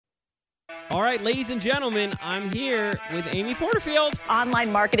All right, ladies and gentlemen, I'm here with Amy Porterfield. Online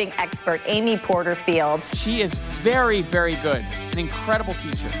marketing expert, Amy Porterfield. She is very, very good, an incredible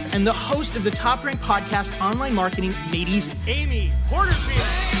teacher. And the host of the top-ranked podcast, Online Marketing Made Easy, Amy Porterfield.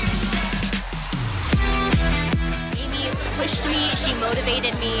 Amy pushed me, she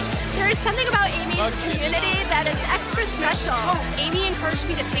motivated me. There is something about Amy's community that is extra special. Amy encouraged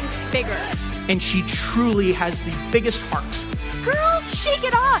me to think bigger. And she truly has the biggest heart. Girl, shake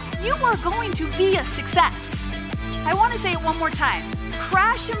it off. You are going to be a success. I want to say it one more time.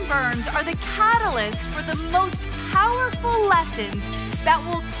 Crash and burns are the catalyst for the most powerful lessons that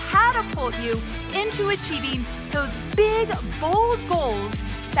will catapult you into achieving those big, bold goals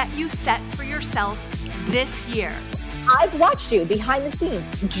that you set for yourself this year. I've watched you behind the scenes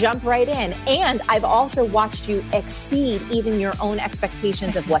jump right in, and I've also watched you exceed even your own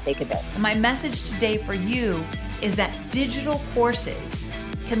expectations of what they could be. My message today for you is that digital courses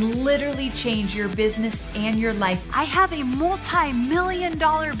can literally change your business and your life. I have a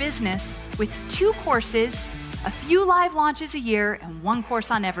multi-million-dollar business with 2 courses, a few live launches a year, and 1 course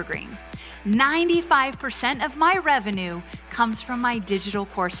on Evergreen. 95% of my revenue comes from my digital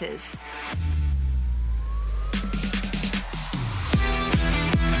courses.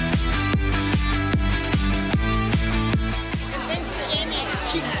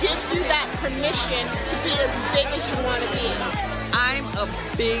 She gives you that permission to be as big as you want to be. I'm a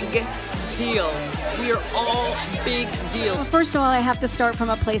big deal. We are all big deals. Well, first of all, I have to start from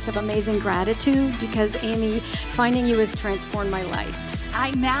a place of amazing gratitude because, Amy, finding you has transformed my life.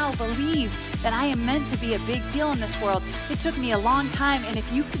 I now believe that I am meant to be a big deal in this world. It took me a long time, and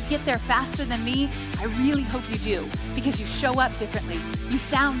if you could get there faster than me, I really hope you do, because you show up differently, you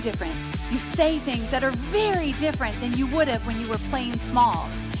sound different, you say things that are very different than you would have when you were playing small,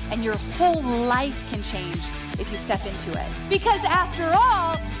 and your whole life can change if you step into it. Because after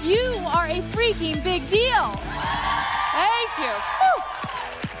all, you are a freaking big deal. Thank you. Woo.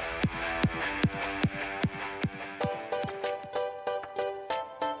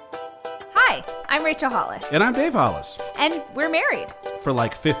 Hi, I'm Rachel Hollis. And I'm Dave Hollis. And we're married. For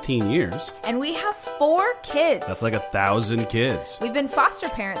like 15 years. And we have 4 kids. That's like 1,000 kids. We've been foster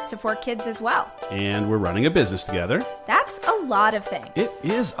parents to 4 kids as well. And we're running a business together. That's a lot of things. It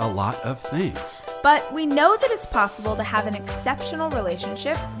is a lot of things. But we know that it's possible to have an exceptional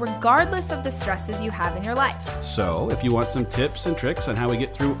relationship regardless of the stresses you have in your life. So if you want some tips and tricks on how we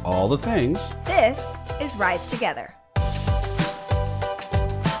get through all the things, this is Rise Together.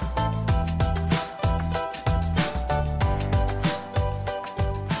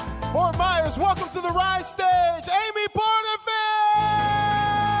 Fort Myers, welcome to the Rise stage, Amy Porterfield!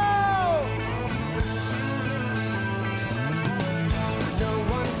 So no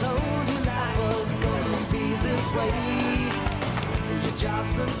one told you life was gonna be this way. Your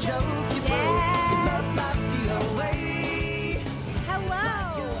job's a joke, you broke, your love life's the away. Hello.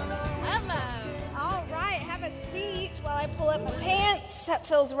 All right, have a seat while I pull up my pants. That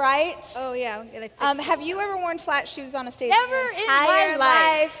feels right. Oh, yeah. Have you ever worn flat shoes on a stage? Never in my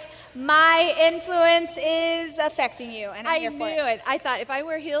life. My influence is affecting you, and I'm I here for knew it. I thought if I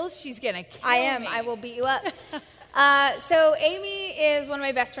wear heels, she's going to kill me. I am. I will beat you up. So Amy is one of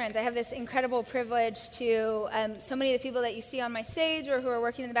my best friends. I have this incredible privilege to, so many of the people that you see on my stage or who are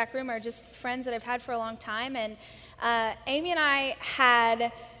working in the back room are just friends that I've had for a long time. And Amy and I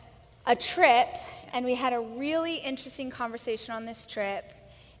had a trip, and we had a really interesting conversation on this trip.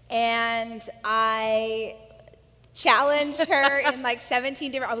 And I challenged her in like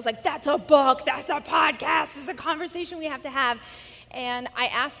 17 different, I was like, that's a book, that's a podcast, it's a conversation we have to have. And I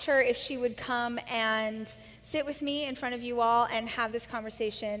asked her if she would come and sit with me in front of you all and have this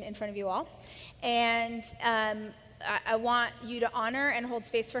conversation in front of you all. And I want you to honor and hold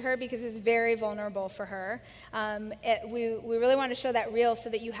space for her because it's very vulnerable for her. We really want to show that real so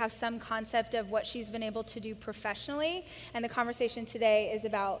that you have some concept of what she's been able to do professionally. And the conversation today is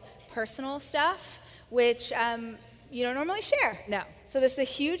about personal stuff, which you don't normally share. No. So this is a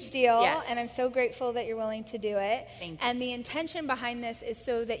huge deal, Yes. and I'm so grateful that you're willing to do it. Thank you. And the intention behind this is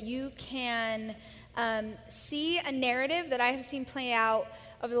so that you can see a narrative that I have seen play out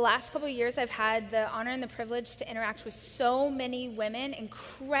over the last couple of years. I've had the honor and the privilege to interact with so many women,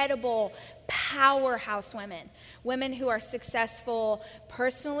 incredible powerhouse women who are successful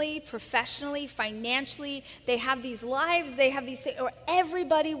personally, professionally, financially. They have these lives, they have these, or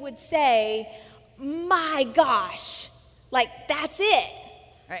everybody would say, my gosh, like that's it.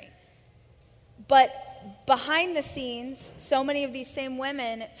 Right. But behind the scenes, so many of these same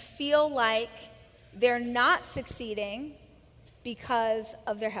women feel like they're not succeeding because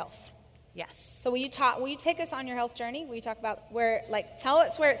of their health. Yes. So will you take us on your health journey? Will you talk about tell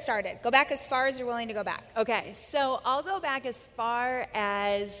us where it started. Go back as far as you're willing to go back. Okay, so I'll go back as far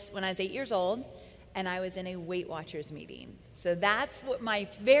as when I was 8 years old, and I was in a Weight Watchers meeting. So that's what my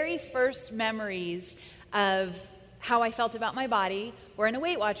very first memories of how I felt about my body were in a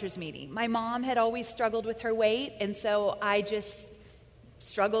Weight Watchers meeting. My mom had always struggled with her weight, and so I just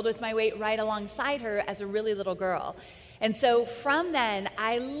struggled with my weight right alongside her as a really little girl. And so from then,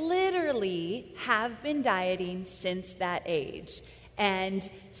 I literally have been dieting since that age. And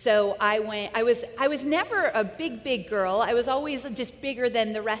so I was never a big girl. I was always just bigger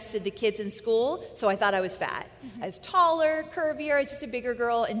than the rest of the kids in school, so I thought I was fat. I was taller, curvier, I was just a bigger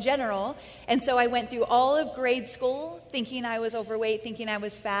girl in general. And so I went through all of grade school thinking I was overweight, thinking I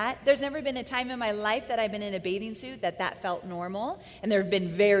was fat. There's never been a time in my life that I've been in a bathing suit that felt normal, and there have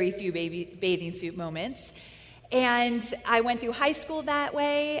been very few bathing suit moments. And I went through high school that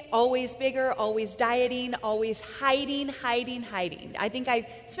way, always bigger, always dieting, always hiding. I think I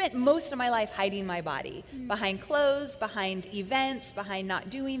spent most of my life hiding my body, behind clothes, behind events, behind not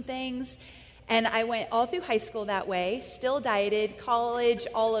doing things. And I went all through high school that way, still dieted, college,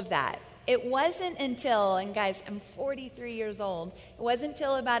 all of that. It wasn't until, and guys, I'm 43 years old, it wasn't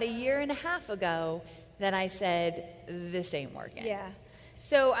until about a year and a half ago that I said, this ain't working. Yeah.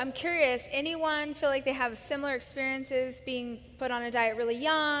 So I'm curious, anyone feel like they have similar experiences being put on a diet really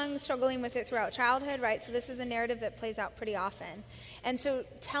young, struggling with it throughout childhood, right? So this is a narrative that plays out pretty often. And so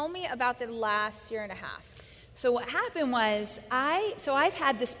tell me about the last year and a half. So what happened was, I've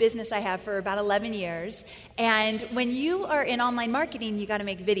had this business I have for about 11 years, and when you are in online marketing, you got to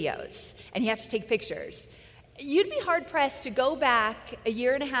make videos, and you have to take pictures. You'd be hard-pressed to go back a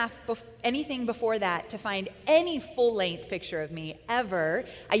year and a half, anything before that, to find any full-length picture of me ever.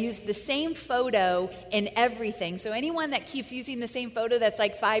 I used the same photo in everything. So anyone that keeps using the same photo that's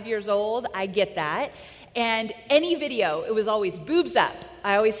like 5 years old, I get that. And any video, it was always boobs up.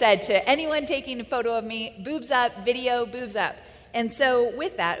 I always said to anyone taking a photo of me, boobs up, video, boobs up. And so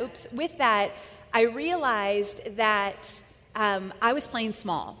with that, I realized that I was playing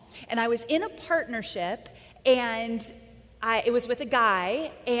small. And I was in a partnership, and it was with a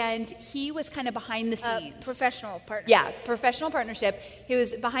guy, and he was kind of behind the scenes. Professional partnership. Yeah, professional partnership. He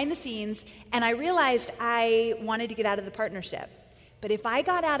was behind the scenes, and I realized I wanted to get out of the partnership. But if I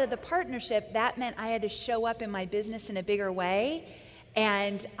got out of the partnership, that meant I had to show up in my business in a bigger way.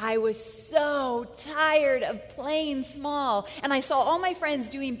 And I was so tired of playing small. And I saw all my friends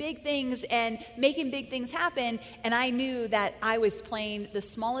doing big things and making big things happen. And I knew that I was playing the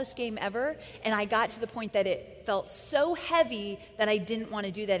smallest game ever. And I got to the point that it felt so heavy that I didn't want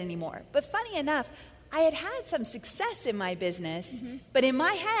to do that anymore. But funny enough, I had some success in my business. But in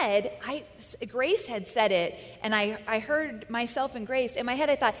my head, Grace had said it. And I heard myself and Grace. In my head,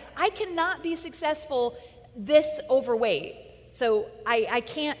 I thought, I cannot be successful this overweight. So I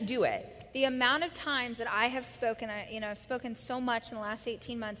can't do it. The amount of times that I have spoken, I've spoken so much in the last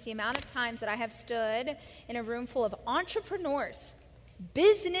 18 months, the amount of times that I have stood in a room full of entrepreneurs,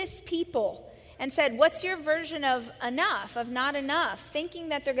 business people, and said, what's your version of enough, of not enough? Thinking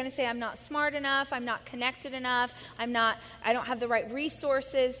that they're going to say, I'm not smart enough, I'm not connected enough, I don't have the right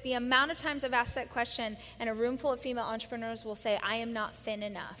resources. The amount of times I've asked that question, and a room full of female entrepreneurs will say, I am not thin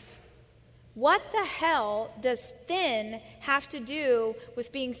enough. What the hell does thin have to do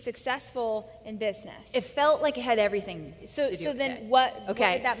with being successful in business? It felt like it had everything to do So with then it. what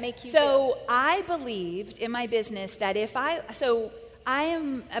did that make you feel? I believed in my business that I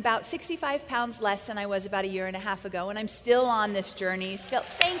am about 65 pounds less than I was about a year and a half ago, and I'm still on this journey.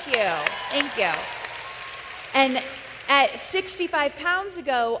 Thank you. And at 65 pounds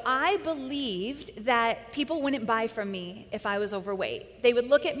ago, I believed that people wouldn't buy from me if I was overweight. They would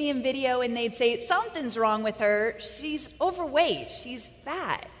look at me in video and they'd say, something's wrong with her. She's overweight. She's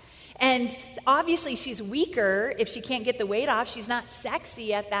fat. And obviously she's weaker if she can't get the weight off. She's not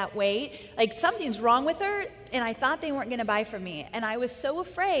sexy at that weight. Like, something's wrong with her. And I thought they weren't going to buy from me. And I was so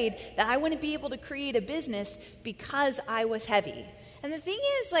afraid that I wouldn't be able to create a business because I was heavy. And the thing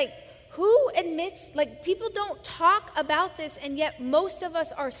is, who admits, people don't talk about this, and yet most of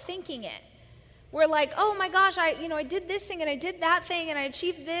us are thinking it. We're like, oh my gosh, I did this thing and I did that thing and I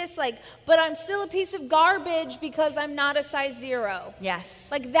achieved this, but I'm still a piece of garbage because I'm not a size 0. Yes.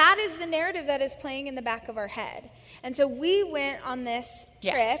 That is the narrative that is playing in the back of our head. And so we went on this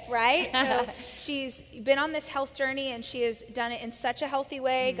trip, right? So she's been on this health journey, and she has done it in such a healthy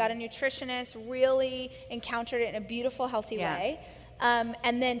way, got a nutritionist, really encountered it in a beautiful, healthy way.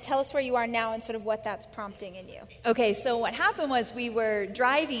 And then tell us where you are now and sort of what that's prompting in you. Okay, so what happened was we were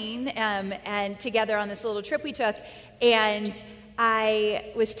driving and together on this little trip we took, and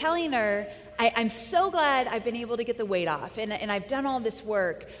I was telling her, I'm so glad I've been able to get the weight off, and I've done all this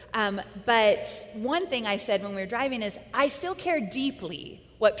work. But one thing I said when we were driving is, I still care deeply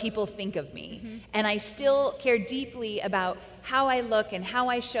what people think of me. Mm-hmm. And I still care deeply about how I look and how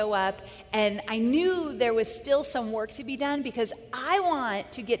I show up. And I knew there was still some work to be done, because I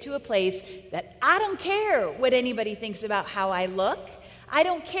want to get to a place that I don't care what anybody thinks about how I look. I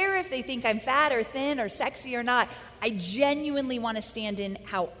don't care if they think I'm fat or thin or sexy or not. I genuinely want to stand in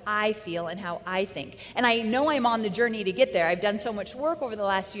how I feel and how I think. And I know I'm on the journey to get there. I've done so much work over the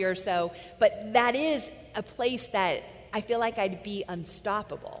last year or so, but that is a place that I feel like I'd be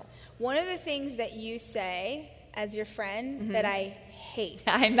unstoppable. One of the things that you say as your friend that I hate.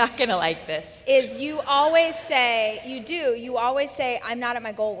 I'm not going to like this. Is you always say, you always say, I'm not at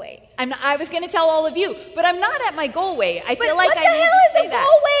my goal weight. I was going to tell all of you, but I'm not at my goal weight. I feel like I need to say that. What the hell is a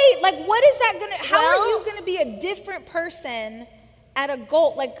goal weight? Like, what is that going to, how are you going to be a different person at a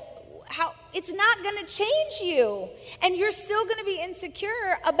goal? Like, how, it's not going to change you. And you're still going to be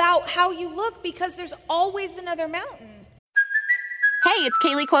insecure about how you look, because there's always another mountain. Hey, it's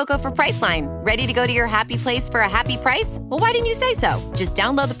Kaylee Cuoco for Priceline. Ready to go to your happy place for a happy price? Well, why didn't you say so? Just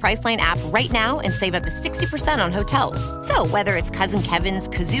download the Priceline app right now and save up to 60% on hotels. So whether it's Cousin Kevin's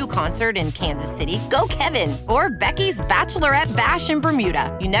Kazoo Concert in Kansas City, go Kevin, or Becky's Bachelorette Bash in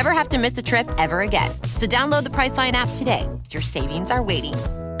Bermuda, you never have to miss a trip ever again. So download the Priceline app today. Your savings are waiting.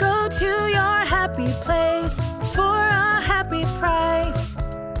 Go to your happy place for a happy price.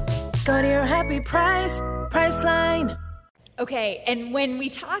 Go to your happy price, Priceline. Okay, and when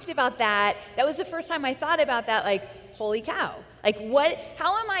we talked about that, that was the first time I thought about that, like, holy cow. Like,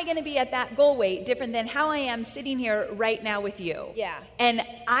 how am I going to be at that goal weight different than how I am sitting here right now with you? Yeah. And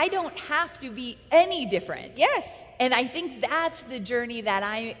I don't have to be any different. Yes. And I think that's the journey that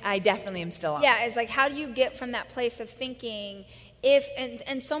I definitely am still on. Yeah, it's like, how do you get from that place of thinking,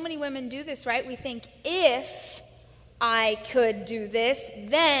 and so many women do this, right? We think, if I could do this,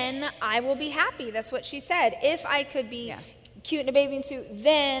 then I will be happy. That's what she said. If I could be cute in a bathing suit,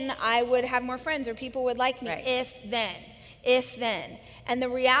 then I would have more friends, or people would like me. Right. If then. And the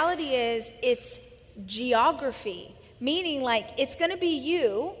reality is, it's geography. Meaning, like, it's going to be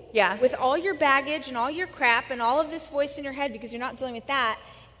you with all your baggage and all your crap and all of this voice in your head, because you're not dealing with that.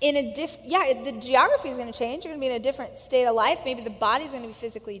 The geography is going to change. You're going to be in a different state of life. Maybe the body's going to be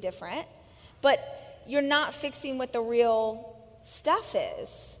physically different. But you're not fixing what the real stuff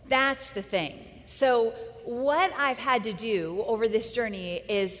is. That's the thing. So what I've had to do over this journey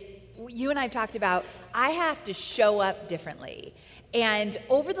is, you and I have talked about, I have to show up differently. And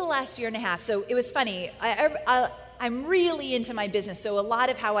over the last year and a half, so it was funny, I'm really into my business, so a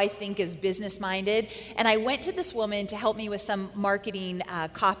lot of how I think is business-minded. And I went to this woman to help me with some marketing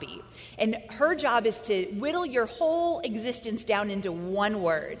copy. And her job is to whittle your whole existence down into one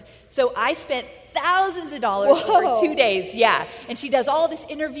word. So I spent thousands of dollars over 2 days, And she does all this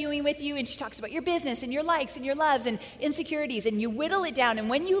interviewing with you, and she talks about your business and your likes and your loves and insecurities, and you whittle it down. And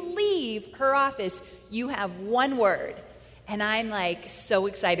when you leave her office, you have one word. And I'm like so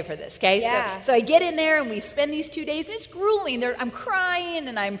excited for this, okay? Yeah. So I get in there and we spend these 2 days. It's grueling. I'm crying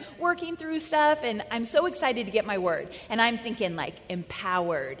and I'm working through stuff, and I'm so excited to get my word. And I'm thinking like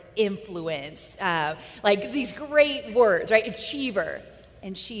empowered, influence, like these great words, right? Achiever.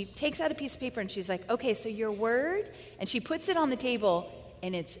 And she takes out a piece of paper and she's like, okay, so your word, and she puts it on the table,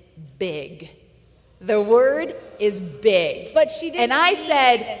 and it's big. The word is big. But she didn't. And I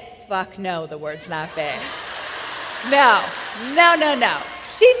said, fuck no, the word's not big. No.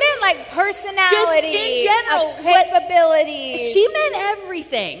 She meant like personality, just in general, capabilities. She meant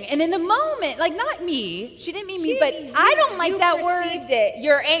everything. And in the moment, like, not me, she didn't mean me, but I don't like that word. You perceived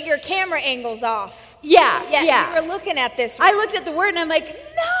it. Your camera angle's off. Yeah. You were looking at this word. I looked at the word and I'm like,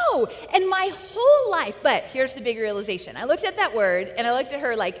 no. And my whole life, but here's the big realization. I looked at that word and I looked at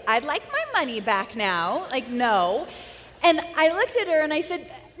her like, I'd like my money back now. Like, no. And I looked at her and I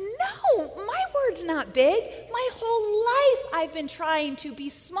said, no, my word's not big. My whole life I've been trying to be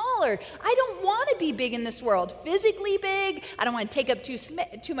smaller. I don't want to be big in this world. Physically big. I don't want to take up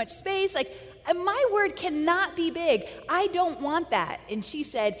too much space. Like, my word cannot be big. I don't want that. And she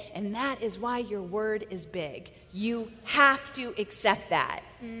said, and that is why your word is big. You have to accept that.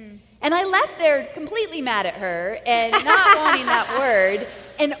 And I left there completely mad at her and not wanting that word.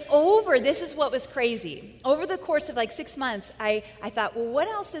 And this is what was crazy. Over the course of like 6 months, I thought, well, what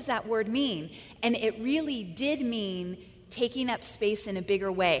else does that word mean? And it really did mean taking up space in a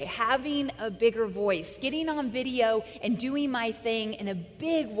bigger way, having a bigger voice, getting on video and doing my thing in a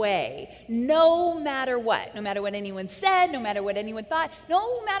big way, no matter what anyone said, no matter what anyone thought,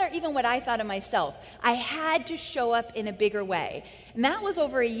 no matter even what I thought of myself. I had to show up in a bigger way. And that was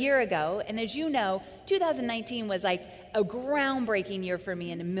over a year ago. And as you know, 2019 was like a groundbreaking year for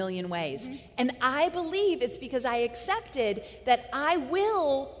me in a million ways. And I believe it's because I accepted that I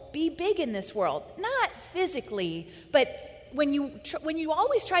will be big in this world. Not physically, but when you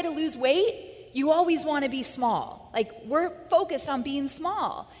always try to lose weight, you always want to be small. Like, we're focused on being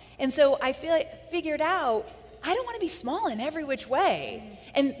small. And so I figured out, I don't want to be small in every which way.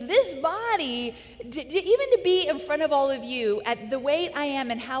 And this body, even to be in front of all of you at the weight I am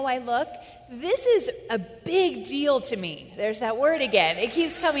and how I look, this is a big deal to me. There's that word again. It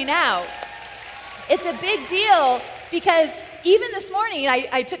keeps coming out. It's a big deal because even this morning,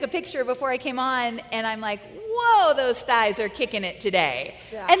 I took a picture before I came on, and I'm like, whoa, those thighs are kicking it today.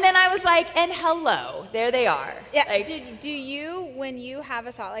 Yeah. And then I was like, and hello, there they are. Yeah. Like, do you, when you have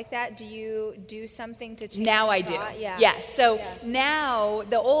a thought like that, do you do something to change now I thought? do. Yeah. Yes. So now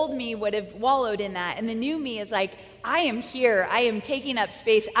the old me would have wallowed in that, and the new me is like, I am here. I am taking up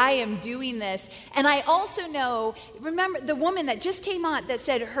space. I am doing this. And I also know, remember the woman that just came on that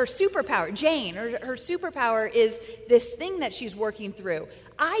said her superpower, Jane, her superpower is this thing that she's working through.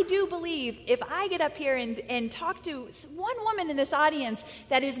 I do believe if I get up here and talk to one woman in this audience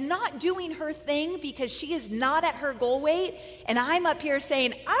that is not doing her thing because she is not at her goal weight, and I'm up here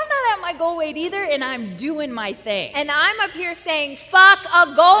saying, I'm not at my goal weight either, and I'm doing my thing. And I'm up here saying, fuck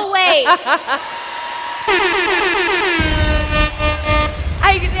a goal weight.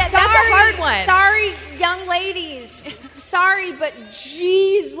 That's a hard one. Sorry, young ladies. Sorry, but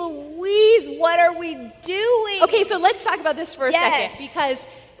geez Louise, what are we doing? Okay, so let's talk about this for a second,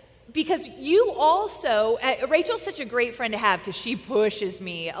 because you also, Rachel's such a great friend to have because she pushes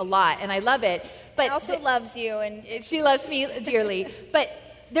me a lot, and I love it. But she also loves you, and she loves me dearly. But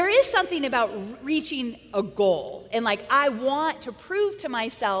there is something about reaching a goal, and like I want to prove to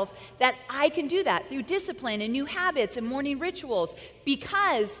myself that I can do that through discipline and new habits and morning rituals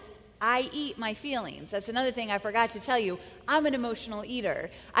because I eat my feelings. That's another thing I forgot to tell you. I'm an emotional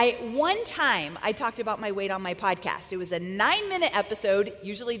eater. One time I talked about my weight on my podcast. It was a 9-minute episode.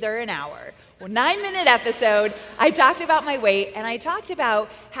 Usually they're an hour. Well, 9-minute episode. I talked about my weight, and I talked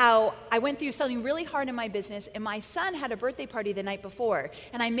about how I went through something really hard in my business, and my son had a birthday party the night before,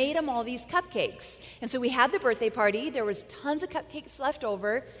 and I made him all these cupcakes. And so we had the birthday party. There was tons of cupcakes left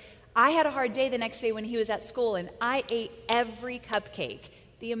over. I had a hard day the next day when he was at school, and I ate every cupcake.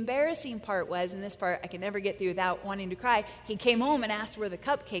 The embarrassing part was, and this part I can never get through without wanting to cry, he came home and asked where the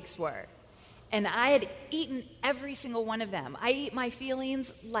cupcakes were. And I had eaten every single one of them. I eat my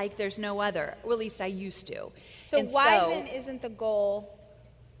feelings like there's no other, or at least I used to. So why then isn't the goal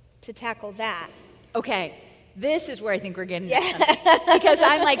to tackle that? Okay, this is where I think we're getting because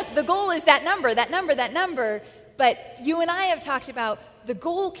I'm like, the goal is that number, but you and I have talked about the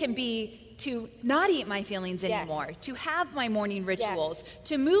goal can be to not eat my feelings anymore, to have my morning rituals,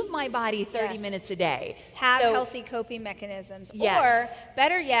 to move my body 30 minutes a day. Have healthy coping mechanisms. Or,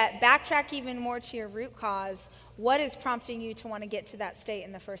 better yet, backtrack even more to your root cause. What is prompting you to want to get to that state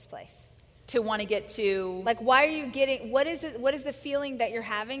in the first place? To want to get to... Like, why are you getting... What is the feeling that you're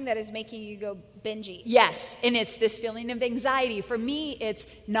having that is making you go bingey? Yes, and it's this feeling of anxiety. For me, it's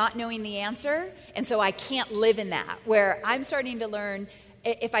not knowing the answer, and so I can't live in that, where I'm starting to learn...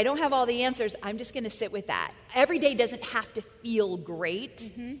 If I don't have all the answers, I'm just going to sit with that. Every day doesn't have to feel great.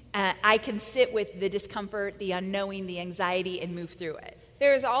 Mm-hmm. I can sit with the discomfort, the unknowing, the anxiety, and move through it.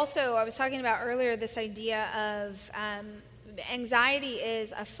 There's also, I was talking about earlier, this idea of anxiety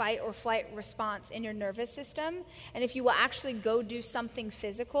is a fight or flight response in your nervous system. And if you will actually go do something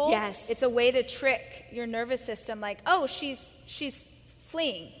physical, it's a way to trick your nervous system. Like, oh, she's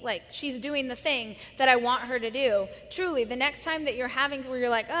fleeing, like she's doing the thing that I want her to do. Truly, the next time that you're having where you're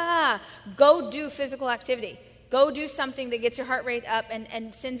like, go do physical activity. Go do something that gets your heart rate up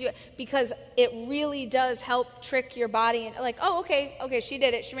and sends you, because it really does help trick your body. And like, oh, okay, she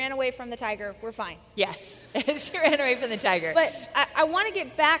did it. She ran away from the tiger. We're fine. Yes, she ran away from the tiger. But I want to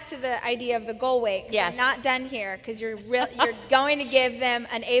get back to the idea of the goal weight. Yes. I'm not done here because you're going to give them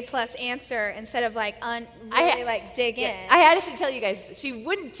an A+ answer instead of like dig in. I had to tell you guys, she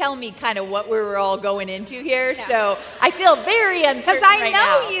wouldn't tell me kind of what we were all going into here, so I feel very uncertain right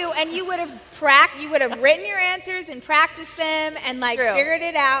now. Because I know you, and you would have written your answers and practiced them and figured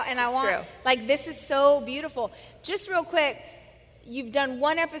it out. And this is so beautiful. Just real quick, you've done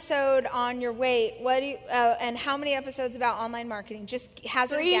one episode on your weight. What do you, and how many episodes about online marketing? Just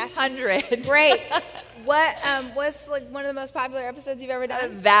hazard a guess. 300. Great. What's like one of the most popular episodes you've ever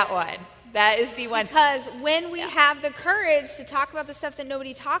done? That one. That is the one. Because when we have the courage to talk about the stuff that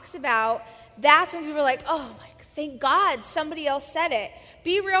nobody talks about, that's when people are like, oh my, thank God somebody else said it.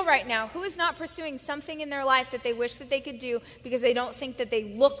 Be real right now. Who is not pursuing something in their life that they wish that they could do because they don't think that they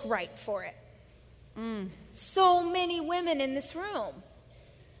look right for it? So many women in this room.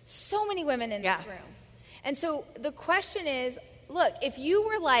 So many women in this room. And so the question is, look, if you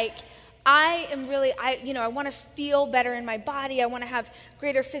were like, I want to feel better in my body. I want to have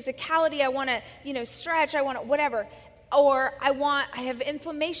greater physicality. I want to, stretch. I want to whatever. Or I have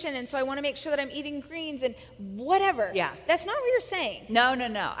inflammation, and so I want to make sure that I'm eating greens and whatever. Yeah. That's not what you're saying. No.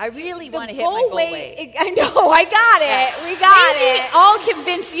 I really want to hit my goal weight. I know. I got it. Yeah. We got Maybe it. I'll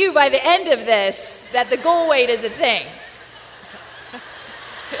convince you by the end of this that the goal weight is a thing.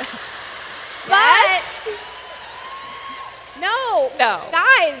 But no,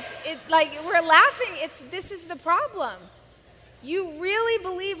 guys, we're laughing. This is the problem. You really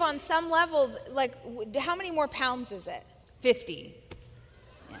believe on some level, like, how many more pounds is it? 50.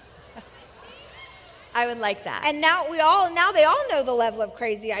 Yeah. I would like that. And now they all know the level of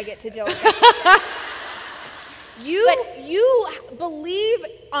crazy I get to deal with. You believe,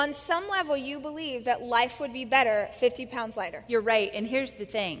 on some level, you believe that life would be better 50 pounds lighter. You're right. And here's the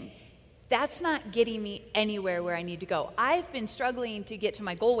thing. That's not getting me anywhere where I need to go. I've been struggling to get to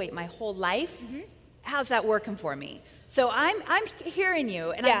my goal weight my whole life. Mm-hmm. How's that working for me? So I'm hearing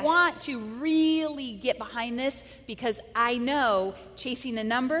you, and I want to really get behind this because I know chasing a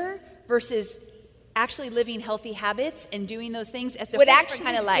number versus actually living healthy habits and doing those things, it's a different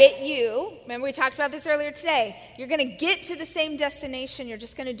kind of life. Get you. Remember, we talked about this earlier today. You're going to get to the same destination. You're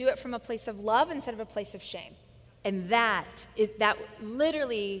just going to do it from a place of love instead of a place of shame. And that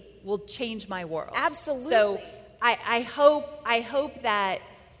literally will change my world. Absolutely. So I hope that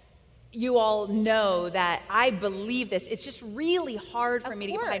you all know that I believe this. It's just really hard for me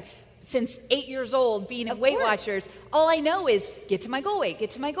to get behind. Since 8 years old, being in Weight Watchers, all I know is get to my goal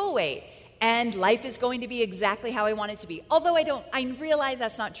weight. And life is going to be exactly how I want it to be. Although I realize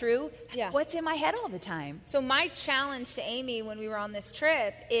that's not true. That's what's in my head all the time. So my challenge to Amy when we were on this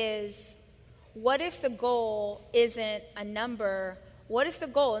trip is, what if the goal isn't a number? What if the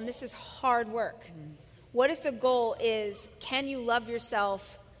goal, and this is hard work, what if the goal is, can you love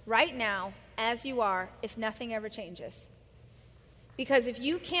yourself right now as you are if nothing ever changes? Because if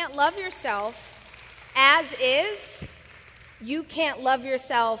you can't love yourself as is, you can't love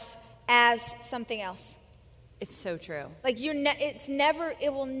yourself as something else. It's so true. Like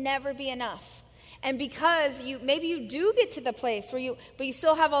it will never be enough. And because maybe you do get to the place but you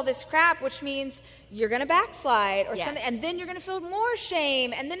still have all this crap, which means you're going to backslide or something, and then you're going to feel more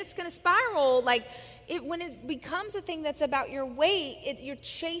shame, and then it's going to spiral. Like when it becomes a thing that's about your weight, you're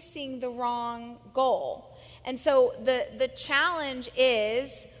chasing the wrong goal. And so the challenge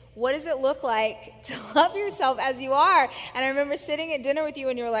is, what does it look like to love yourself as you are? And I remember sitting at dinner with you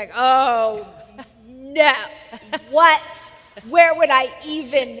and you were like, oh, no, what? Where would I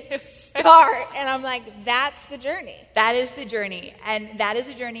even start? And I'm like, that's the journey. That is the journey. And that is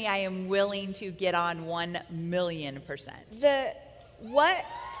a journey I am willing to get on 1,000,000%. Well,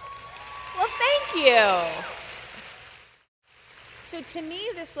 thank you. So to me,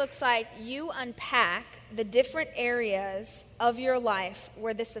 this looks like you unpack the different areas of your life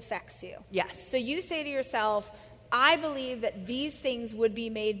where this affects you. Yes. So you say to yourself, I believe that these things would be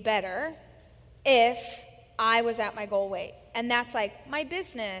made better if I was at my goal weight. And that's like my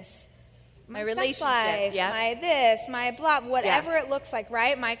business, my relationship, life, my this, my blah, whatever it looks like,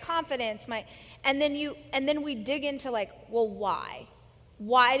 right? My confidence, and then we dig into like, well, why?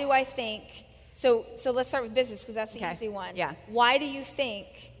 Why do I think? So let's start with business because that's the easy one. Yeah. Why do you think,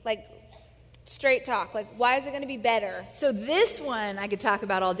 like, straight talk, like, why is it going to be better? So this one I could talk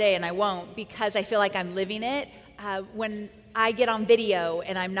about all day, and I won't because I feel like I'm living it. When I get on video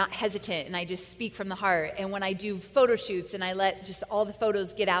and I'm not hesitant and I just speak from the heart, and when I do photo shoots and I let just all the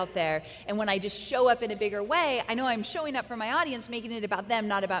photos get out there, and when I just show up in a bigger way, I know I'm showing up for my audience, making it about them,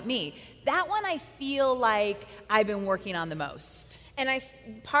 not about me. That one I feel like I've been working on the most. And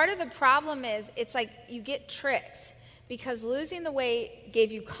part of the problem is it's like you get tricked because losing the weight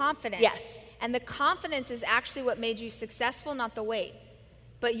gave you confidence. Yes. And the confidence is actually what made you successful, not the weight.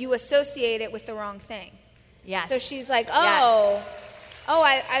 But you associate it with the wrong thing. Yes. So she's like, I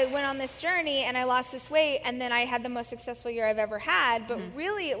I went on this journey and I lost this weight, and then I had the most successful year I've ever had. But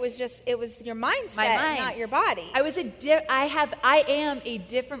really, it was your mindset, not your body. I am a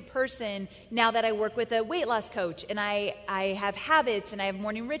different person now that I work with a weight loss coach, and I have habits, and I have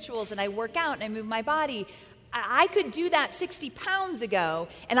morning rituals, and I work out, and I move my body. I could do that 60 pounds ago,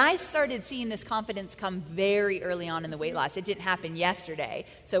 and I started seeing this confidence come very early on in the weight loss. It didn't happen yesterday,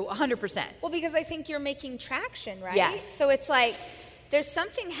 so 100%. Well, because I think you're making traction, right? Yes. So it's like there's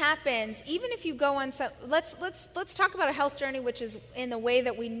something happens, even if you go on some, let's talk about a health journey, which is in the way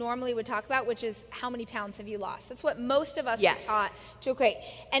that we normally would talk about, which is how many pounds have you lost? That's what most of us are taught to equate.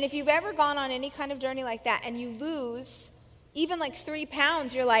 And if you've ever gone on any kind of journey like that and you lose even like 3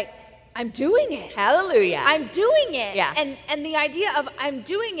 pounds, you're like, I'm doing it. Hallelujah. I'm doing it. Yeah. And the idea of I'm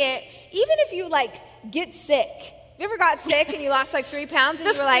doing it, even if you like get sick. Have you ever got sick and you lost like 3 pounds and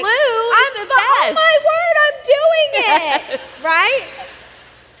you were like, oh my word, I'm doing it. Right?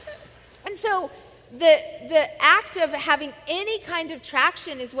 And so the act of having any kind of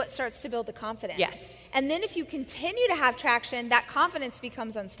traction is what starts to build the confidence. Yes. And then if you continue to have traction, that confidence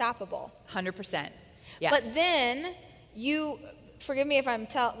becomes unstoppable. 100%. Yes. But then you, forgive me if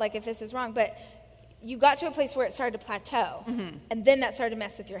if this is wrong, but you got to a place where it started to plateau, and then that started to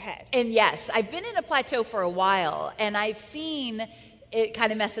mess with your head. And yes, I've been in a plateau for a while, and I've seen it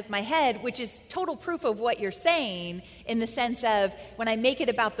kind of mess with my head, which is total proof of what you're saying, in the sense of when I make it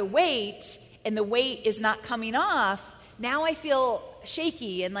about the weight, and the weight is not coming off, now I feel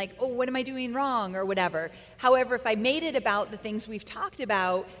shaky and like, oh, what am I doing wrong or whatever. However, if I made it about the things we've talked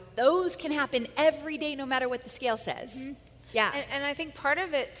about, those can happen every day no matter what the scale says. Yeah. And I think part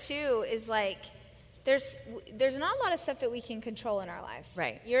of it, too, is like there's not a lot of stuff that we can control in our lives.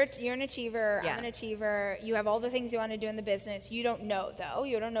 Right. You're an achiever. I'm an achiever. You have all the things you want to do in the business. You don't know, though.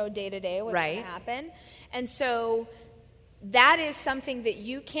 You don't know day to day what's going to happen. And so that is something that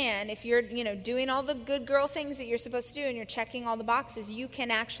you can, if you're doing all the good girl things that you're supposed to do and you're checking all the boxes, you can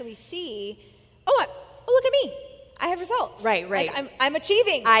actually see, oh, look at me. I have results. Right. Like, I'm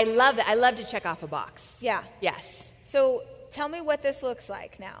achieving. I love that. I love to check off a box. Yeah. Yes. So tell me what this looks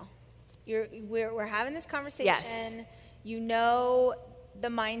like now. We're having this conversation. Yes. You know the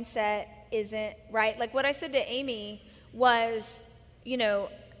mindset isn't right. Like what I said to Amy was,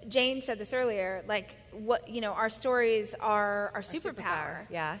 Jane said this earlier, like our stories are our superpower.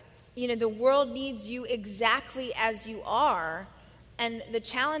 Yeah. The world needs you exactly as you are. And the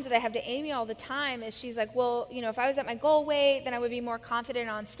challenge that I have to Amy all the time is she's like, well, if I was at my goal weight, then I would be more confident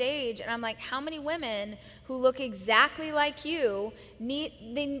on stage. And I'm like, how many women who look exactly like you need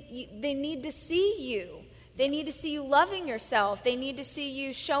to see you? They need to see you loving yourself. They need to see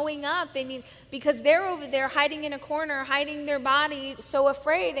you showing up. Because they're over there hiding in a corner, hiding their body, so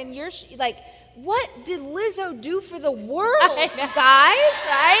afraid. And you're like, what did Lizzo do for the world, guys?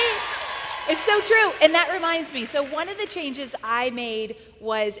 Right? It's so true. And that reminds me. So one of the changes I made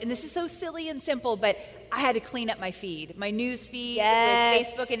was, and this is so silly and simple, but I had to clean up my feed, my news feed with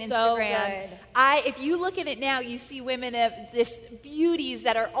Facebook and Instagram. If you look at it now, you see women of this beauties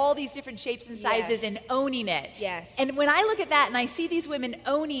that are all these different shapes and sizes and owning it. Yes. And when I look at that and I see these women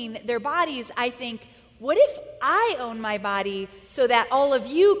owning their bodies, I think, what if I own my body so that all of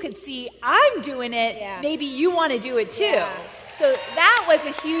you could see I'm doing it? Yeah. Maybe you want to do it too. Yeah. So that was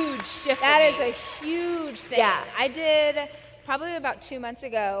a huge shift. That is a huge thing. Yeah. I did probably about 2 months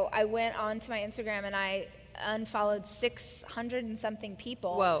ago. I went onto my Instagram and I unfollowed 600 and something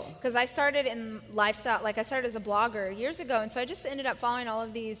people. Whoa. Because I started in lifestyle, I started as a blogger years ago, and so I just ended up following all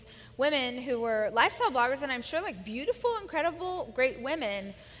of these women who were lifestyle bloggers, and I'm sure beautiful, incredible, great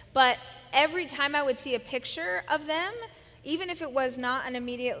women, but every time I would see a picture of them, even if it was not an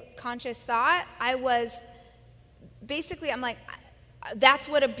immediate conscious thought, I'm like, that's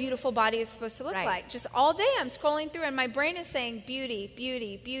what a beautiful body is supposed to look like. Just all day I'm scrolling through and my brain is saying beauty,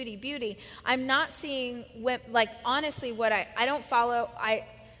 beauty, beauty, beauty. I'm not seeing, honestly, what I don't follow, I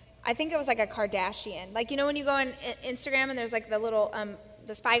think it was like a Kardashian. When you go on Instagram and there's the little,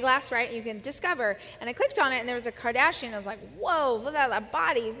 the spyglass, right? You can discover. And I clicked on it and there was a Kardashian. I was like, whoa, look at that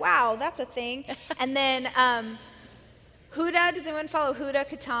body. Wow, that's a thing. And then Huda, does anyone follow Huda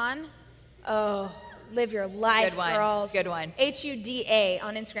Katan? Oh, live your life, good one. Girls. Good one. Huda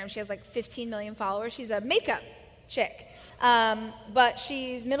on Instagram. She has 15 million followers. She's a makeup chick. But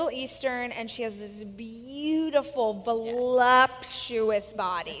she's Middle Eastern, and she has this beautiful, voluptuous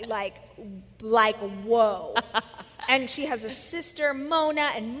body. Like whoa. And she has a sister,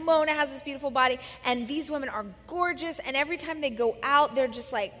 Mona, and Mona has this beautiful body. And these women are gorgeous, and every time they go out, they're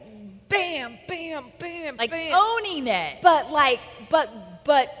just like, bam, bam, bam, bam. Owning it. But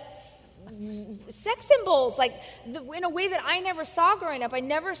sex symbols, like in a way that I never saw growing up. I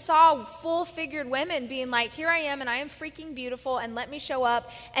never saw full-figured women being like, here I am and I am freaking beautiful and let me show up.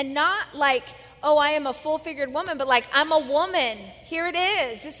 And not like, oh, I am a full-figured woman, but like, I'm a woman. Here it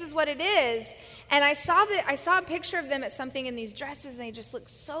is. This is what it is. And I saw a picture of them at something in these dresses and they just looked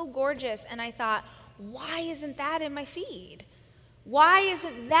so gorgeous. And I thought, why isn't that in my feed? Why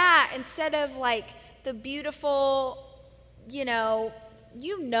isn't that instead of like the beautiful, who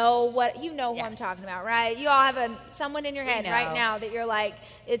I'm talking about, right? You all have someone in your head right now that you're like,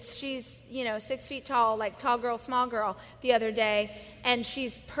 she's 6 feet tall, like tall girl, small girl the other day, and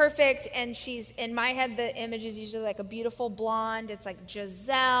she's perfect, and she's, in my head, the image is usually like a beautiful blonde. It's like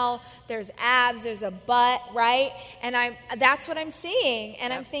Giselle, there's abs, there's a butt, right? And that's what I'm seeing,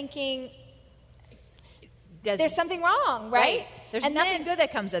 and I'm thinking, there's something wrong, right? There's nothing good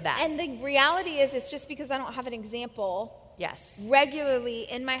that comes of that. And the reality is, it's just because I don't have an example Yes. regularly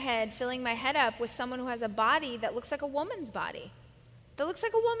in my head, filling my head up with someone who has a body that looks like a woman's body.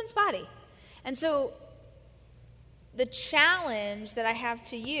 And so the challenge that I have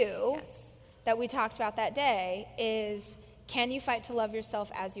to you, that we talked about that day, is can you fight to love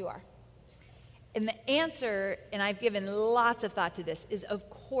yourself as you are? And the answer, and I've given lots of thought to this, is of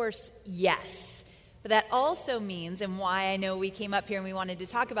course yes. But that also means, and why I know we came up here and we wanted to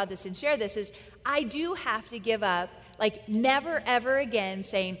talk about this and share this, is I do have to give up, like, never, ever again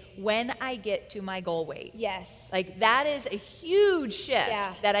saying, when I get to my goal weight. Yes. Like, that is a huge shift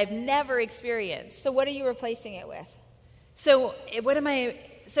that I've never experienced. So what are you replacing it with? So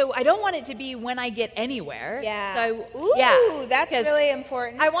I don't want it to be when I get anywhere. Yeah. So that's really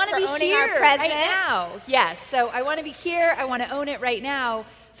important. I want to be owning here our present. right now. Yes. So I want to be here. I want to own it right now.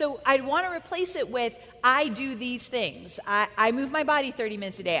 So I'd want to replace it with, I do these things. I move my body 30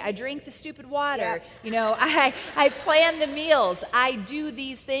 minutes a day. I drink the stupid water. Yeah. I plan the meals. I do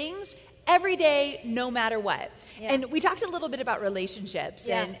these things every day, no matter what. Yeah. And we talked a little bit about relationships.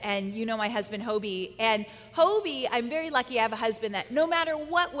 Yeah. And my husband, Hobie. And Hobie, I'm very lucky I have a husband that no matter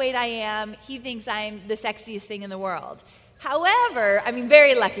what weight I am, he thinks I'm the sexiest thing in the world. However,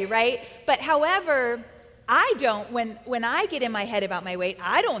 very lucky, right? But however, I don't, when I get in my head about my weight,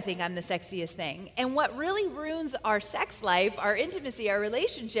 I don't think I'm the sexiest thing. And what really ruins our sex life, our intimacy, our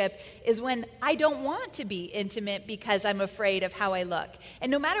relationship, is when I don't want to be intimate because I'm afraid of how I look. And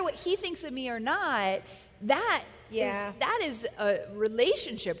no matter what he thinks of me or not, that is a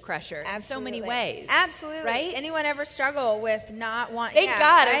relationship crusher in so many ways. Absolutely. Right? Anyone ever struggle with not wanting... Thank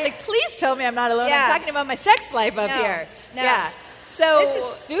God. Right? I was like, please tell me I'm not alone. Yeah. I'm talking about my sex life up here. No. Yeah. So this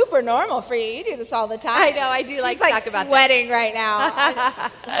is super normal for you. You do this all the time. I know. I do like to talk about that. She's sweating right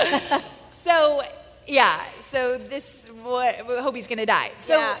now. So this Hobie's going to die.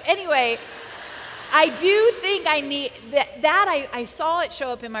 So anyway, I do think I need that. I saw it show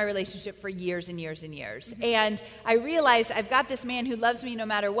up in my relationship for years and years and years. Mm-hmm. And I realized I've got this man who loves me no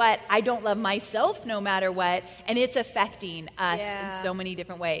matter what. I don't love myself no matter what. And it's affecting us in so many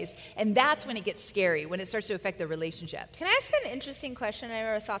different ways. And that's when it gets scary, when it starts to affect the relationships. Can I ask an interesting question? I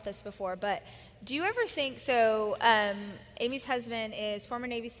never thought this before, but do you ever think, Amy's husband is former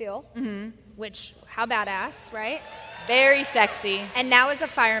Navy SEAL, which, how badass, right? Very sexy. And now is a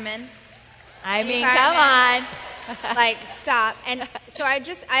fireman. Come on. Like, stop. And so I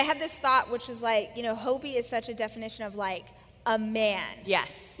had this thought, which is like, Hobie is such a definition of like a man.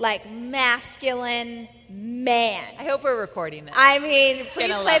 Yes. Like masculine man. I hope we're recording this. Please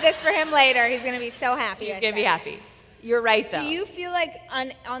play this for him later. He's going to be so happy. He's going to be happy. You're right, though. Do you feel like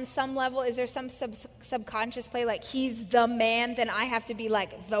on some level, is there some subconscious play, like he's the man, then I have to be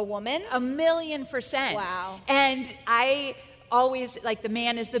like the woman? 1,000,000%. Wow. And I always, like, the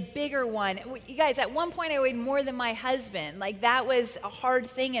man is the bigger one. You guys, at one point I weighed more than my husband. Like, that was a hard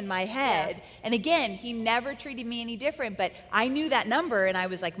thing in my head. Yeah. And again, he never treated me any different, but I knew that number and I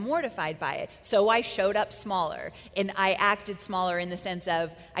was like mortified by it. So I showed up smaller and I acted smaller in the sense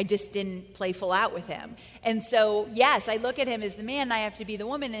of I just didn't play full out with him. And so, yes, I look at him as the man and I have to be the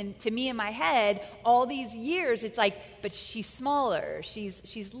woman. And to me in my head, all these years, it's like, but she's smaller,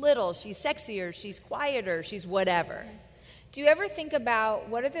 she's little, she's sexier, she's quieter, she's whatever. Do you ever think about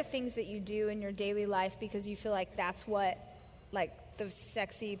what are the things that you do in your daily life because you feel like that's what, like, the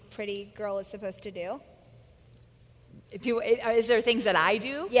sexy, pretty girl is supposed to do? Is there things that I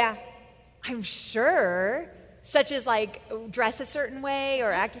do? Yeah. I'm sure. Such as, like, dress a certain way or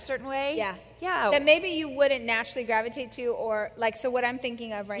act a certain way? Yeah. Yeah. That maybe you wouldn't naturally gravitate to, or, like, so what I'm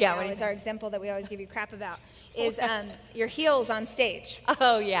thinking of right now is our example that we always give you crap about, is your heels on stage.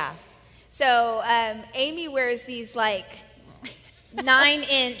 Oh, yeah. So Amy wears these, like,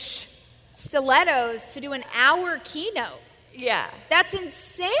 9-inch stilettos to do an hour keynote. Yeah. That's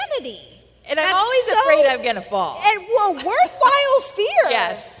insanity. And I'm always afraid I'm going to fall. And worthwhile fear.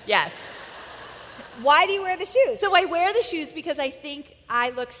 Yes. Why do you wear the shoes? So I wear the shoes because I think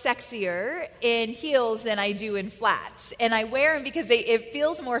I look sexier in heels than I do in flats. And I wear them because it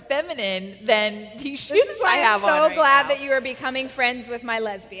feels more feminine than these shoes I have on I'm so right glad now. that you are becoming friends with my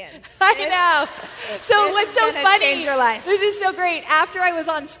lesbians. I know. So what's so funny, change your life. This is so great. After I was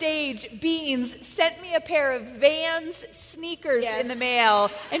on stage, Beans sent me a pair of Vans sneakers in the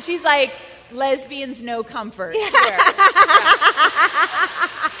mail. And she's like, lesbians no comfort. Here.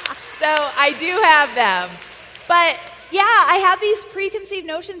 So I do have them. But yeah, I have these preconceived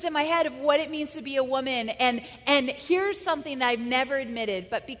notions in my head of what it means to be a woman. And here's something that I've never admitted.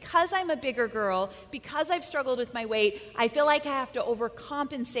 But because I'm a bigger girl, because I've struggled with my weight, I feel like I have to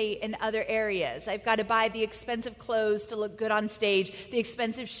overcompensate in other areas. I've got to buy the expensive clothes to look good on stage, the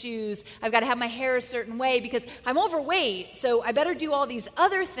expensive shoes. I've got to have my hair a certain way because I'm overweight. So I better do all these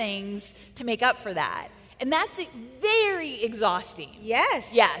other things to make up for that. And that's very exhausting.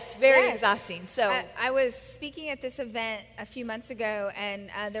 Yes, very exhausting. So I was speaking at this event a few months ago, and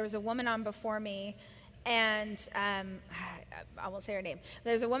there was a woman on before me, and I won't say her name.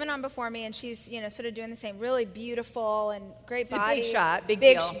 There's a woman on before me, and she's sort of doing the same, really beautiful and great She's body, a big shot,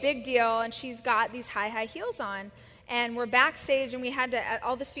 big deal, and she's got these high heels on. And we're backstage, and we had to.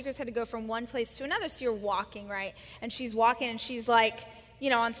 All the speakers had to go from one place to another. So you're walking, right? And she's walking, and she's like.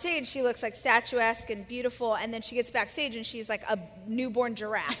 On stage, she looks like statuesque and beautiful, and then she gets backstage, and she's like a newborn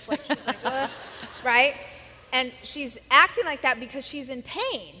giraffe. Like, she's like, right? And she's acting like that because she's in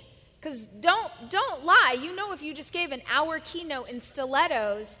pain. Because don't lie. If you just gave an hour keynote in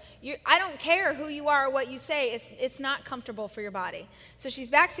stilettos, I don't care who you are or what you say. It's not comfortable for your body. So she's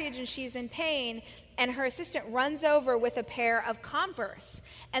backstage, and she's in pain, and her assistant runs over with a pair of Converse.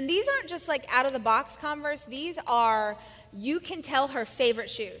 And these aren't just like out-of-the-box Converse. These are... You can tell her favorite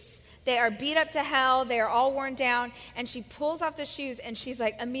shoes. They are beat up to hell. They are all worn down. And she pulls off the shoes, and she's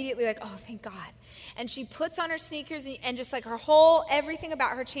like immediately like, oh, thank God. And she puts on her sneakers, and just like everything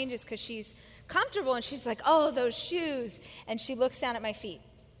about her changes because she's comfortable. And she's like, oh, those shoes. And she looks down at my feet.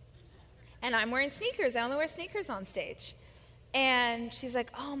 And I'm wearing sneakers. I only wear sneakers on stage. And she's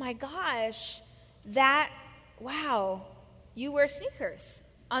like, oh my gosh, wow, you wear sneakers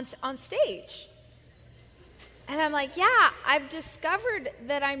on stage. And I'm like, yeah, I've discovered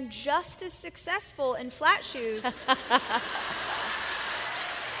that I'm just as successful in flat shoes as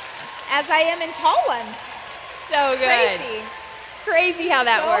I am in tall ones. So good. Crazy how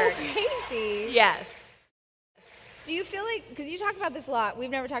that works. Crazy. Yes. Do you feel like, because you talk about this a lot, we've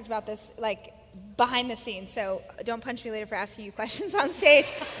never talked about this like behind the scenes, so don't punch me later for asking you questions on stage,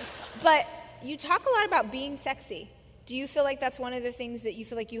 but you talk a lot about being sexy. Do you feel like that's one of the things that you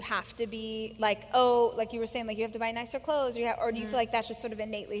feel like you have to be, like, like you were saying, like you have to buy nicer clothes, or do you feel like that's just sort of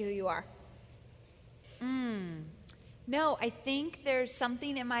innately who you are? No, I think there's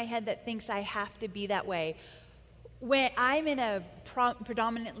something in my head that thinks I have to be that way. When I'm in a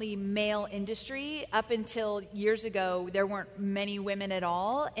predominantly male industry, up until years ago, there weren't many women at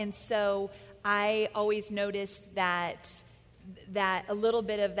all, and so I always noticed that a little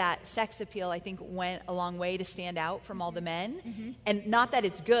bit of that sex appeal, I think, went a long way to stand out from all the men. Mm-hmm. And not that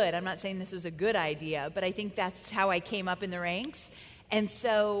it's good. I'm not saying this was a good idea, but I think that's how I came up in the ranks. And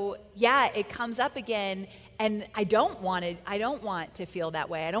so, yeah, it comes up again, and I don't want to feel that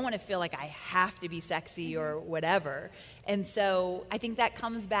way. I don't want to feel like I have to be sexy or whatever. And so I think that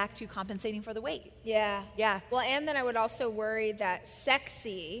comes back to compensating for the weight. Yeah. Yeah. Well, and then I would also worry that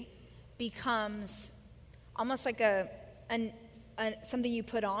sexy becomes almost like something you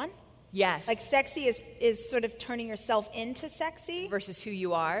put on. Yes. Like sexy is sort of turning yourself into sexy. Versus who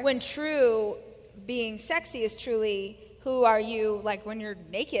you are. When true being sexy is truly who are you, like when you're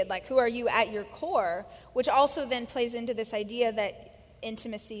naked, like who are you at your core, which also then plays into this idea that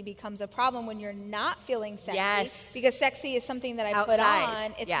intimacy becomes a problem when you're not feeling sexy. Yes. Because sexy is something that I Outside. put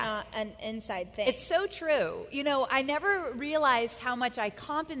on. It's not an inside thing. It's so true. I never realized how much I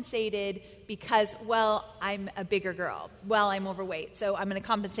compensated because, I'm a bigger girl. I'm overweight. So I'm going to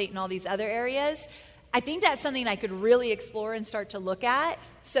compensate in all these other areas. I think that's something I could really explore and start to look at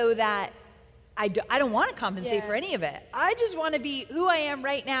so that I don't want to compensate for any of it. I just want to be who I am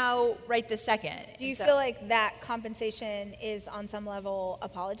right now, right this second. Do you feel like that compensation is on some level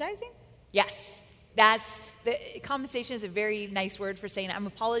apologizing? Yes. Compensation is a very nice word for saying I'm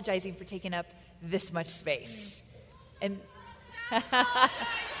apologizing for taking up this much space. And I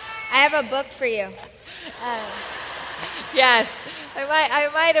have a book for you. Yes, I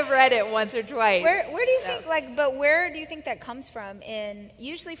might have read it once or twice. Where do you think, where do you think that comes from?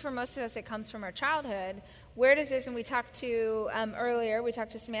 Usually for most of us, it comes from our childhood, where does this, and we talked to earlier, we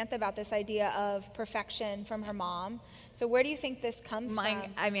talked to Samantha about this idea of perfection from her mom. So where do you think this comes from?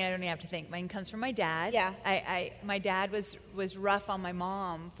 I mean, I don't even have to think. Mine comes from my dad. Yeah. My dad was rough on my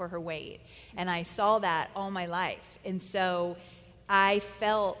mom for her weight, and I saw that all my life. And so I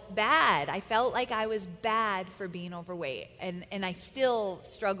felt bad. I felt like I was bad for being overweight. And I still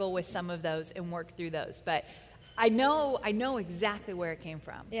struggle with some of those and work through those. But I know exactly where it came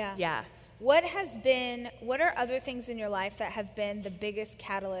from. Yeah. Yeah. What are other things in your life that have been the biggest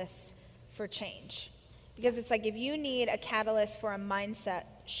catalyst for change? Because it's like if you need a catalyst for a mindset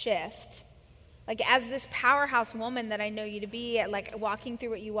shift, like as this powerhouse woman that I know you to be, like walking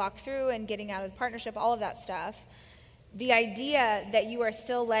through what you walk through and getting out of the partnership, all of that stuff, the idea that you are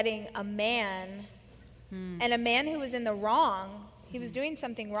still letting a man, and a man who was in the wrong, he was doing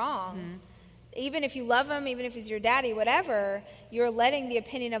something wrong, even if you love him, even if he's your daddy, whatever, you're letting the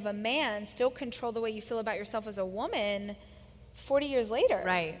opinion of a man still control the way you feel about yourself as a woman 40 years later.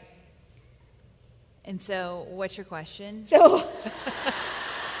 Right. And so, what's your question? So,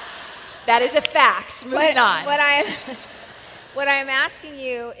 that is a fact. Moving on. What I'm asking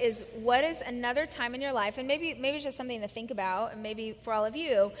you is, what is another time in your life, and maybe it's just something to think about, and maybe for all of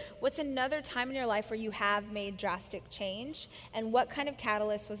you, what's another time in your life where you have made drastic change, and what kind of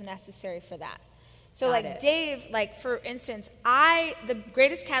catalyst was necessary for that? So Dave, for instance, the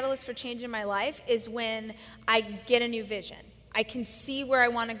greatest catalyst for change in my life is when I get a new vision. I can see where I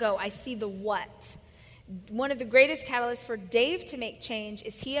want to go. I see the what. One of the greatest catalysts for Dave to make change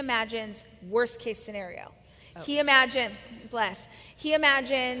is he imagines worst case scenario. Oh. He imagines,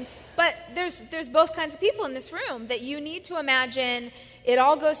 but there's both kinds of people in this room that you need to imagine it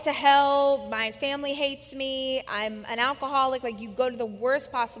all goes to hell, my family hates me, I'm an alcoholic, like you go to the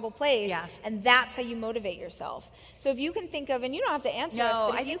worst possible place, and that's how you motivate yourself. So if you can think of, and you don't have to answer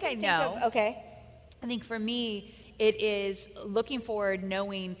us, but if you can think of, okay. I think for me, it is looking forward,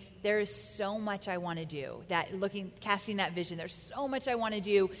 knowing there is so much I want to do, casting that vision. There's so much I want to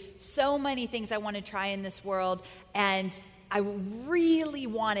do, so many things I want to try in this world, and I really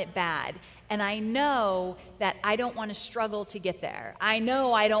want it bad. And I know that I don't want to struggle to get there. I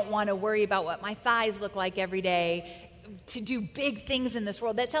know I don't want to worry about what my thighs look like every day, to do big things in this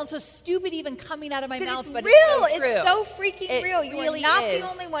world. That sounds so stupid even coming out of my mouth, but real. It's so true. It's so freaking real. You really are not is. the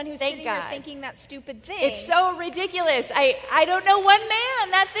only one who's sitting here thinking that stupid thing. It's so ridiculous. I don't know one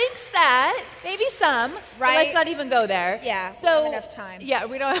man that thinks that. Maybe some. Right. But let's not even go there. Yeah, we don't have enough time. Yeah,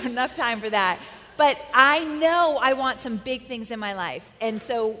 we don't have enough time for that. But I know I want some big things in my life. And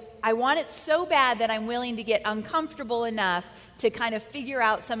so I want it so bad that I'm willing to get uncomfortable enough to kind of figure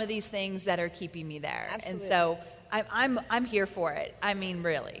out some of these things that are keeping me there. Absolutely. And so I'm here for it. I mean,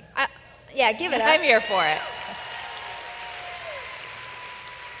 really. Yeah, give it up. I'm here for it.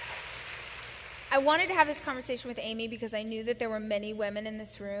 I wanted to have this conversation with Amy because I knew that there were many women in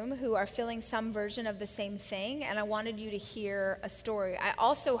this room who are feeling some version of the same thing, and I wanted you to hear a story. I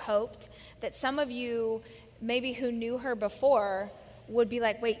also hoped that some of you, maybe who knew her before, would be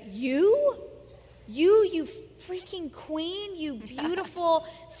like, wait, you freaking queen, you beautiful,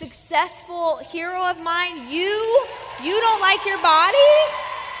 successful hero of mine, you don't like your body?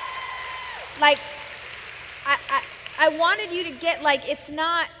 Like, I wanted you to get, like, it's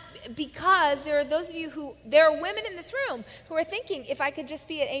not, because there are those of you there are women in this room who are thinking, if I could just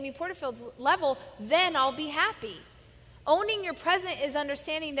be at Amy Porterfield's level, then I'll be happy. Owning your present is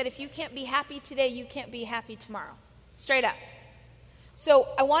understanding that if you can't be happy today, you can't be happy tomorrow. Straight up. So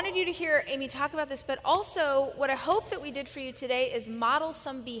I wanted you to hear Amy talk about this, but also what I hope that we did for you today is model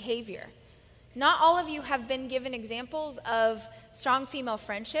some behavior. Not all of you have been given examples of strong female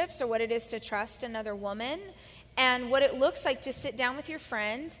friendships or what it is to trust another woman and what it looks like to sit down with your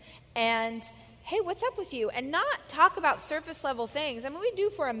friend and, hey, what's up with you? And not talk about surface level things. I mean, we do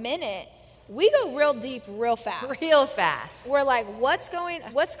for a minute. We go real deep real fast. Real fast. We're like, what's going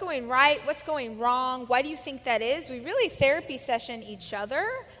right? What's going wrong? Why do you think that is? We really therapy session each other.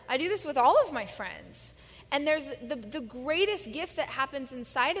 I do this with all of my friends. And there's the greatest gift that happens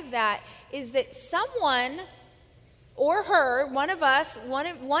inside of that is that someone or her, one of us,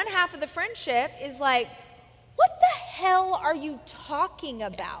 one half of the friendship is like, what the hell are you talking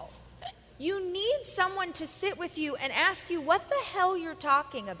about? You need someone to sit with you and ask you what the hell you're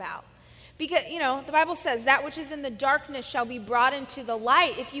talking about. Because, the Bible says that which is in the darkness shall be brought into the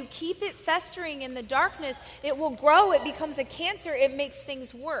light. If you keep it festering in the darkness, it will grow. It becomes a cancer. It makes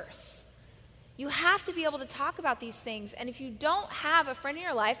things worse. You have to be able to talk about these things. And if you don't have a friend in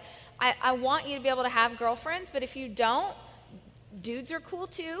your life, I want you to be able to have girlfriends. But if you don't, dudes are cool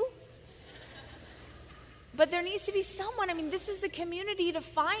too. But there needs to be someone. I mean, this is the community to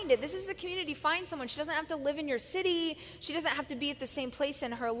find it. This is the community to find someone. She doesn't have to live in your city. She doesn't have to be at the same place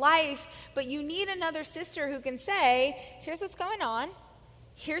in her life. But you need another sister who can say, here's what's going on.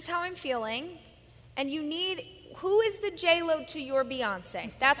 Here's how I'm feeling. And you need, who is the J-Lo to your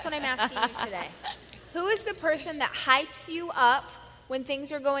Beyonce? That's what I'm asking you today. Who is the person that hypes you up when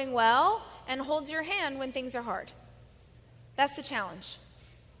things are going well and holds your hand when things are hard? That's the challenge.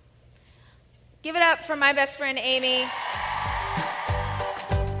 Give it up for my best friend, Amy.